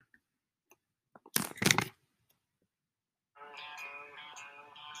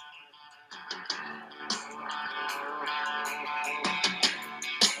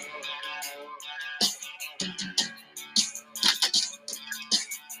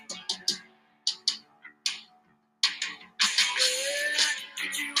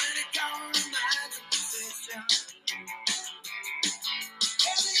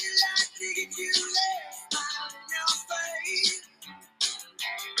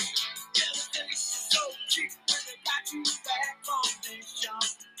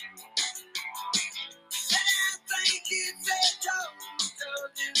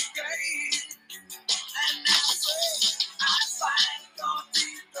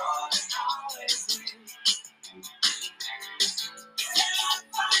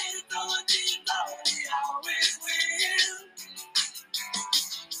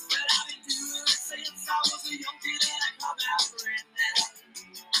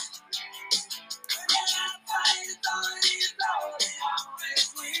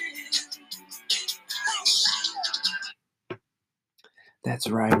That's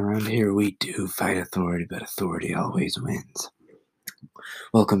right, around here we do fight authority, but authority always wins.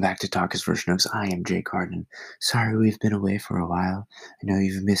 Welcome back to Talkers for Schnooks. I am Jake Harden. Sorry we've been away for a while. I know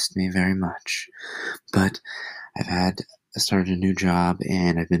you've missed me very much, but I started a new job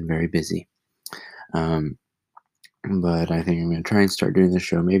and I've been very busy. But I think I'm going to try and start doing the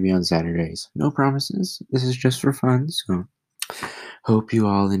show maybe on Saturdays. No promises. This is just for fun, so hope you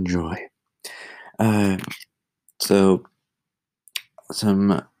all enjoy. So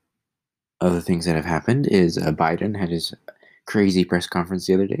some other things that have happened is Biden had his crazy press conference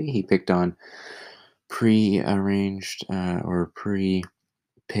the other day. He picked on pre-arranged or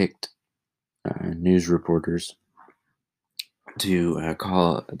pre-picked news reporters to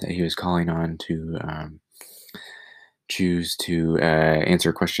call that he was calling on to choose to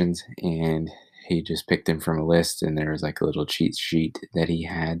answer questions, and he just picked them from a list, and there was like a little cheat sheet that he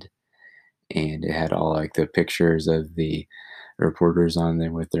had, and it had all like the pictures of the reporters on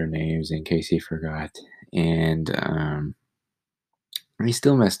them with their names in case he forgot. And he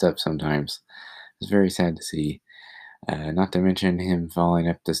still messed up sometimes. It's very sad to see. Not to mention him falling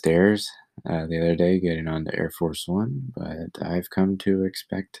up the stairs the other day getting onto Air Force One, but I've come to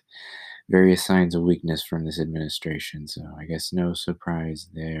expect various signs of weakness from this administration, so I guess no surprise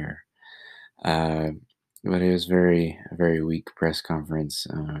there. Uh, but it was a very weak press conference.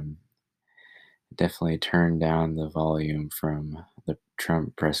 Definitely turned down the volume from the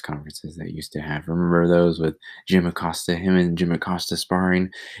Trump press conferences that used to have. Remember those with Jim Acosta, him and Jim Acosta sparring?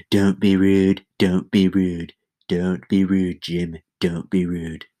 Don't be rude, don't be rude, don't be rude, Jim, don't be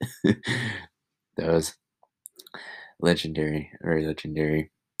rude. That was legendary, very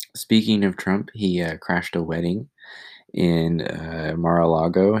legendary. Speaking of Trump, he crashed a wedding in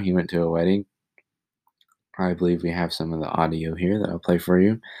Mar-a-Lago. He went to a wedding. I believe we have some of the audio here that I'll play for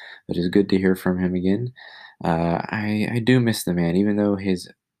you. It is good to hear from him again. I do miss the man, even though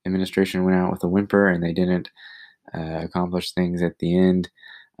his administration went out with a whimper and they didn't accomplish things at the end.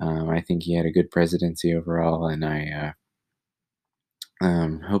 I think he had a good presidency overall, and I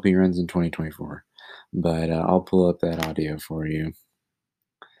hope he runs in 2024. But I'll pull up that audio for you.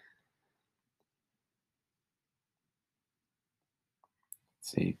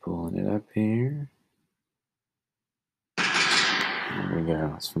 Let's see, pulling it up here. There we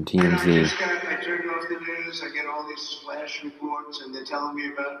go. It's from TMZ. I turn off the news. I get all these flash reports, and they're telling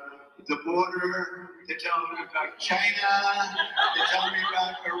me about the border. They're telling me about China. They're telling me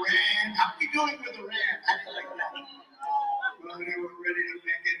about Iran. How are we doing with Iran? Like that. Well, they were ready to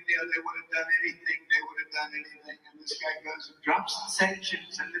make it. They would have done anything. They would have done anything. And this guy goes and drops the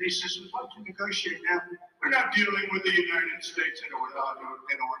sanctions, and then he says, "We'd like to negotiate now. We're not dealing with the United States." They don't want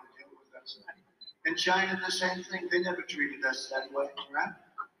to deal with us. And China, the same thing. They never treated us that way, right?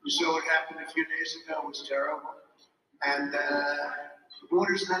 You saw what happened a few days ago. It was terrible. And the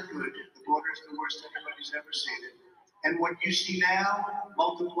border's not good. The border's the worst anybody's ever seen it. And what you see now,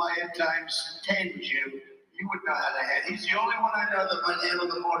 multiply it times 10, Jim. You would know how to handle. He's the only one I know that might handle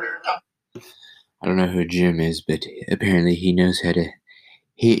the border. I don't know who Jim is, but apparently he knows how to.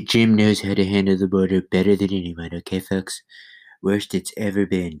 Jim knows how to handle the border better than anyone. Okay, folks. Worst it's ever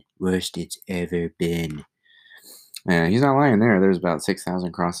been. Worst it's ever been. He's not lying there. There's about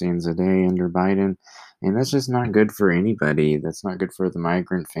 6,000 crossings a day under Biden, and that's just not good for anybody. That's not good for the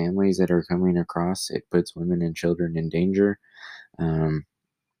migrant families that are coming across. It puts women and children in danger.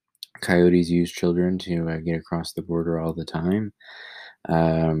 Coyotes use children to get across the border all the time.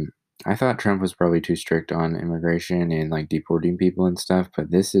 I thought Trump was probably too strict on immigration and like deporting people and stuff,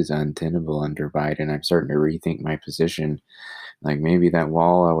 but this is untenable under Biden. I'm starting to rethink my position. Like maybe that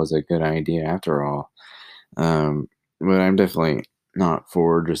wall was a good idea after all. But I'm definitely not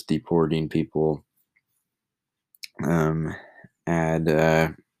for just deporting people ad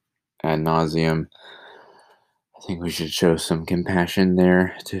nauseum. I think we should show some compassion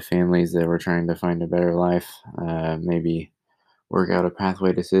there to families that were trying to find a better life. Maybe work out a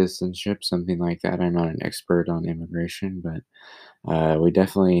pathway to citizenship, something like that. I'm not an expert on immigration, but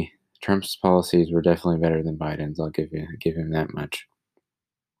Trump's policies were definitely better than Biden's. I'll give him that much.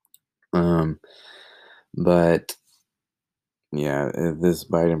 But yeah, this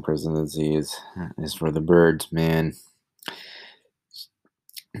Biden presidency is for the birds, man.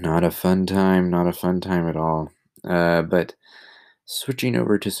 Not a fun time. Not a fun time at all. But switching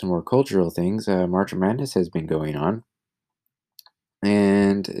over to some more cultural things, March Madness has been going on,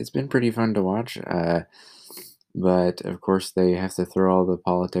 and it's been pretty fun to watch. But of course, they have to throw all the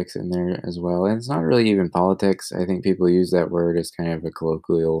politics in there as well. And it's not really even politics. I think people use that word as kind of a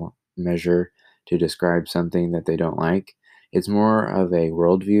colloquial measure to describe something that they don't like. It's more of a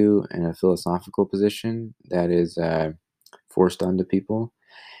worldview and a philosophical position that is forced onto people.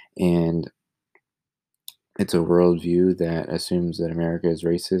 And it's a worldview that assumes that America is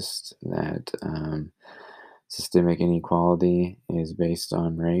racist, that systemic inequality is based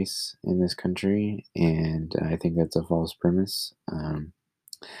on race in this country, and I think that's a false premise.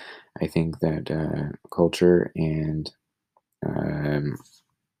 I think that culture and um,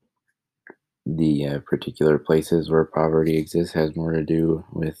 the particular places where poverty exists has more to do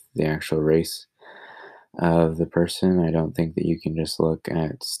with the actual race of the person. I don't think that you can just look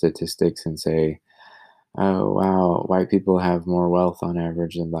at statistics and say, oh, wow, white people have more wealth on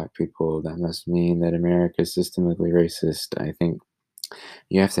average than black people. That must mean that America is systemically racist. I think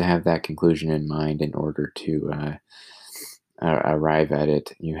you have to have that conclusion in mind in order to arrive at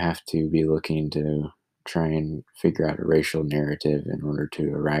it. You have to be looking to try and figure out a racial narrative in order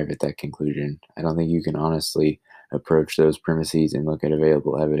to arrive at that conclusion. I don't think you can honestly approach those premises and look at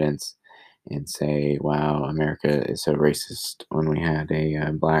available evidence and say, wow, America is so racist when we had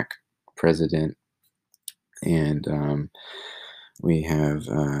a black president and we have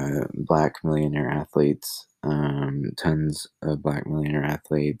black millionaire athletes, tons of black millionaire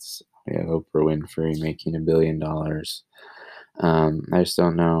athletes. We have Oprah Winfrey making $1 billion. I just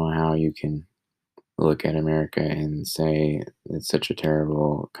don't know how you can look at America and say it's such a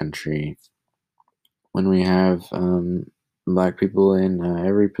terrible country when we have black people in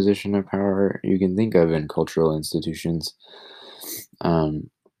every position of power you can think of in cultural institutions.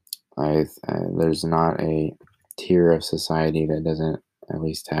 Um, there's not a tier of society that doesn't at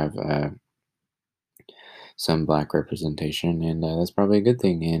least have some black representation, and that's probably a good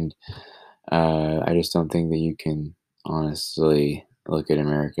thing. And I just don't think that you can honestly look at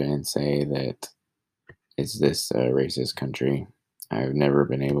America and say that it's this racist country. I've never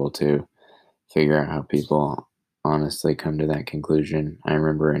been able to figure out how people honestly come to that conclusion. I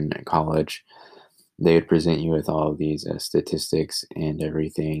remember in college, they would present you with all of these statistics and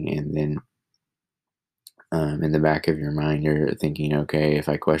everything, and then in the back of your mind, you're thinking, okay, if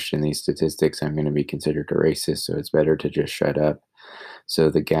I question these statistics, I'm going to be considered a racist, so it's better to just shut up.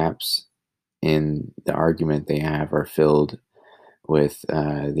 So the gaps in the argument they have are filled with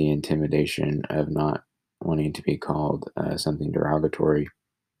the intimidation of not wanting to be called something derogatory.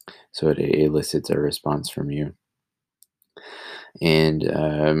 So it elicits a response from you. And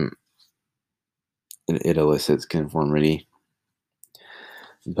it elicits conformity.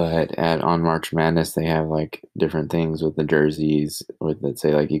 But at on March Madness, they have like different things with the jerseys with that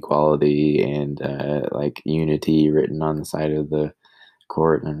say like equality and like unity written on the side of the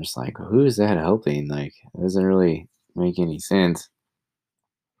court, and I'm just like, who is that helping? Like, it doesn't really make any sense.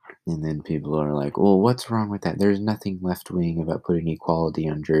 And then people are like, well, what's wrong with that? There's nothing left wing about putting equality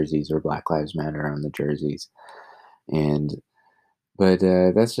on jerseys or Black Lives Matter on the jerseys. And but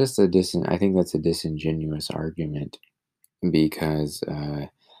that's just I think that's a disingenuous argument because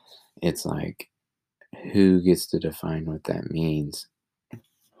it's like, who gets to define what that means?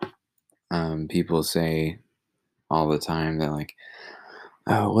 People say all the time that like,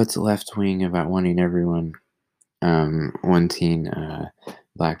 oh, what's left wing about wanting everyone, wanting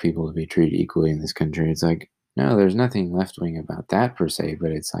black people to be treated equally in this country? It's like, no, there's nothing left wing about that per se,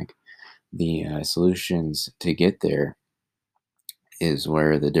 but it's like the solutions to get there is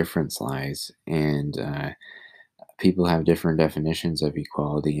where the difference lies, and people have different definitions of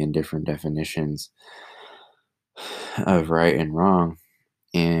equality and different definitions of right and wrong,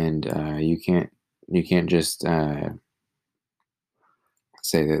 and you can't just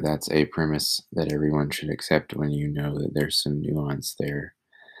say that that's a premise that everyone should accept when you know that there's some nuance there.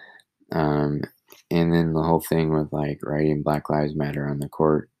 Um, and then the whole thing with like writing Black Lives Matter on the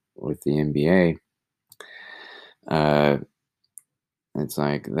court with the NBA, uh, it's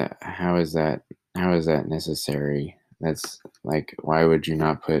like that. How is that necessary? That's like, why would you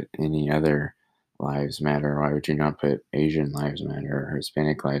not put any other lives matter? Why would you not put Asian lives matter or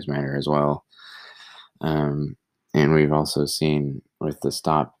Hispanic lives matter as well? Um, and we've also seen with the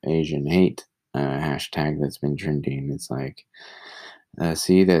Stop Asian Hate hashtag that's been trending. It's like,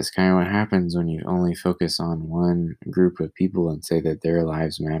 see, that's kind of what happens when you only focus on one group of people and say that their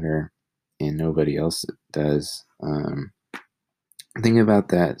lives matter and nobody else does. Think about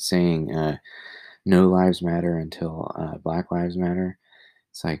that saying, no lives matter until Black Lives Matter.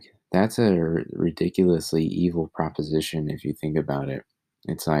 It's like, that's a ridiculously evil proposition if you think about it.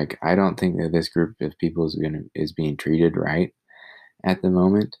 It's like, I don't think that this group of people is being treated right at the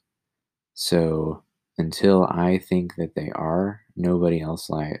moment. So until I think that they are, nobody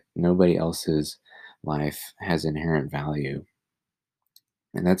else's life has inherent value.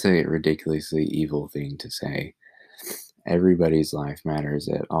 And that's a ridiculously evil thing to say. Everybody's life matters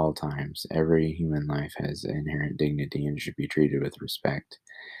at all times. Every human life has inherent dignity and should be treated with respect.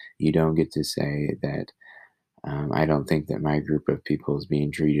 You don't get to say that I don't think that my group of people is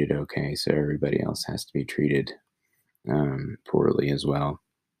being treated okay, so everybody else has to be treated poorly as well.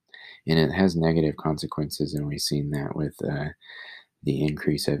 And it has negative consequences, and we've seen that with the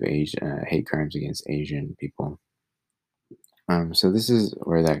increase of hate crimes against Asian people. So this is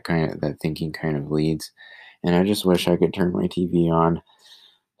where that thinking kind of leads, and I just wish I could turn my TV on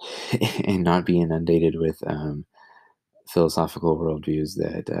and not be inundated with philosophical worldviews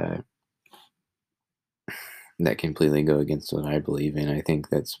that completely go against what I believe in. I think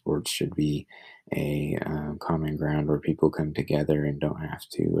that sports should be a common ground where people come together and don't have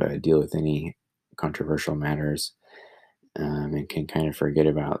to deal with any controversial matters, and can kind of forget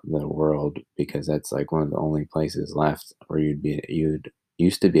about the world, because that's like one of the only places left where you'd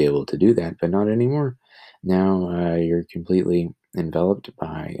used to be able to do that, but not anymore. Now you're completely enveloped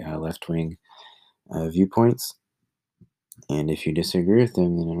by left wing viewpoints, and if you disagree with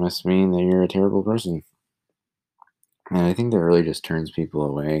them, then it must mean that you're a terrible person. And I think that really just turns people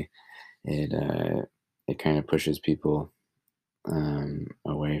away. It kind of pushes people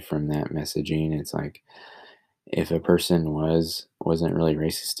away from that messaging. It's like if a person wasn't really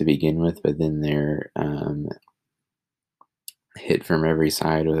racist to begin with, but then they're hit from every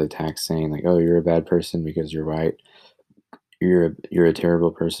side with attacks saying like, "Oh, you're a bad person because you're white. You're a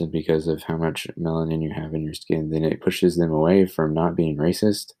terrible person because of how much melanin you have in your skin." Then it pushes them away from not being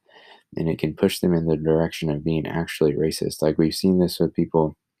racist, and it can push them in the direction of being actually racist. Like we've seen this with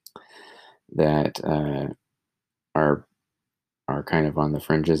people that are are kind of on the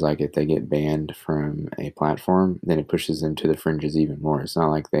fringes. Like if they get banned from a platform, then it pushes them to the fringes even more. It's not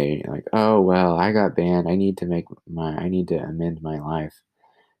like they like, oh well, I got banned. I need to amend my life.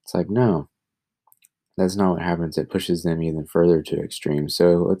 It's like no, that's not what happens. It pushes them even further to extremes.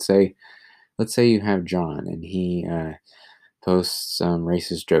 So let's say you have John and he posts some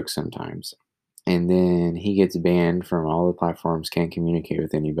racist jokes sometimes, and then he gets banned from all the platforms, can't communicate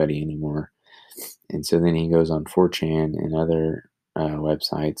with anybody anymore. And so then he goes on 4chan and other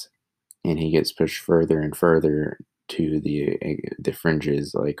websites, and he gets pushed further and further to the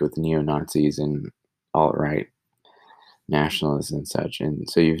fringes, like with neo Nazis and alt right nationalists and such. And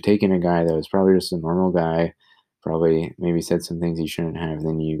so you've taken a guy that was probably just a normal guy, probably maybe said some things he shouldn't have,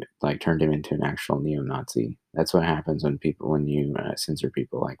 then you like turned him into an actual neo Nazi. That's what happens when you censor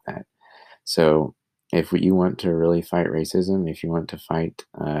people like that. So if you want to really fight racism, if you want to fight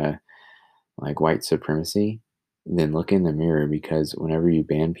like white supremacy, then look in the mirror, because whenever you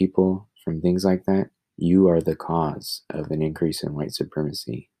ban people from things like that, you are the cause of an increase in white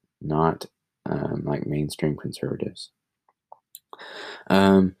supremacy, not like mainstream conservatives.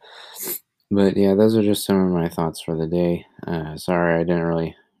 Um, but yeah, those are just some of my thoughts for the day. Sorry, I didn't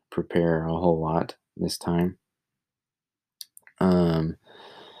really prepare a whole lot this time. Um,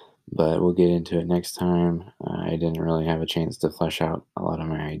 but we'll get into it next time. I didn't really have a chance to flesh out a lot of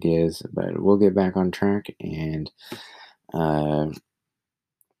my ideas, but we'll get back on track and uh,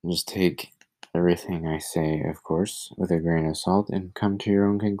 just take everything I say, of course, with a grain of salt and come to your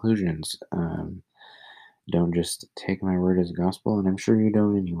own conclusions. Don't just take my word as gospel, and I'm sure you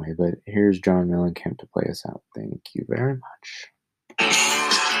don't anyway. But here's John Mellencamp to play us out. Thank you very much.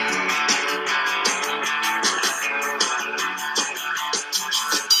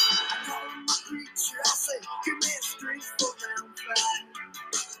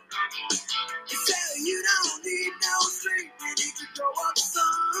 You don't need no street, you need to grow up some.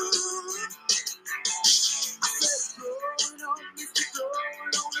 I said, growing up, Mr. Growing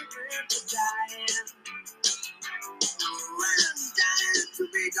on the ground for dying. When dying to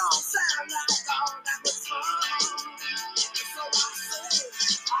me don't sound like all that was fun. So I said,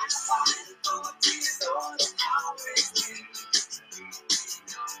 I'm fighting for peace, or the always win.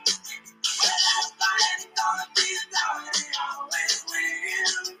 Well, I'm fighting for peace, or they always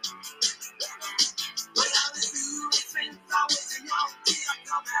win. Well, I was doing since I was a young kid, I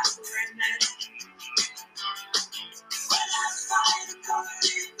come out winning. Well, I'm fighting for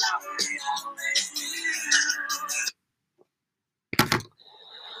peace, or they always win.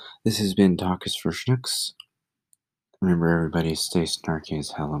 This has been Talkers for Schnooks. Remember, everybody, stay snarky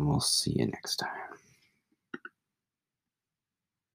as hell, and we'll see you next time.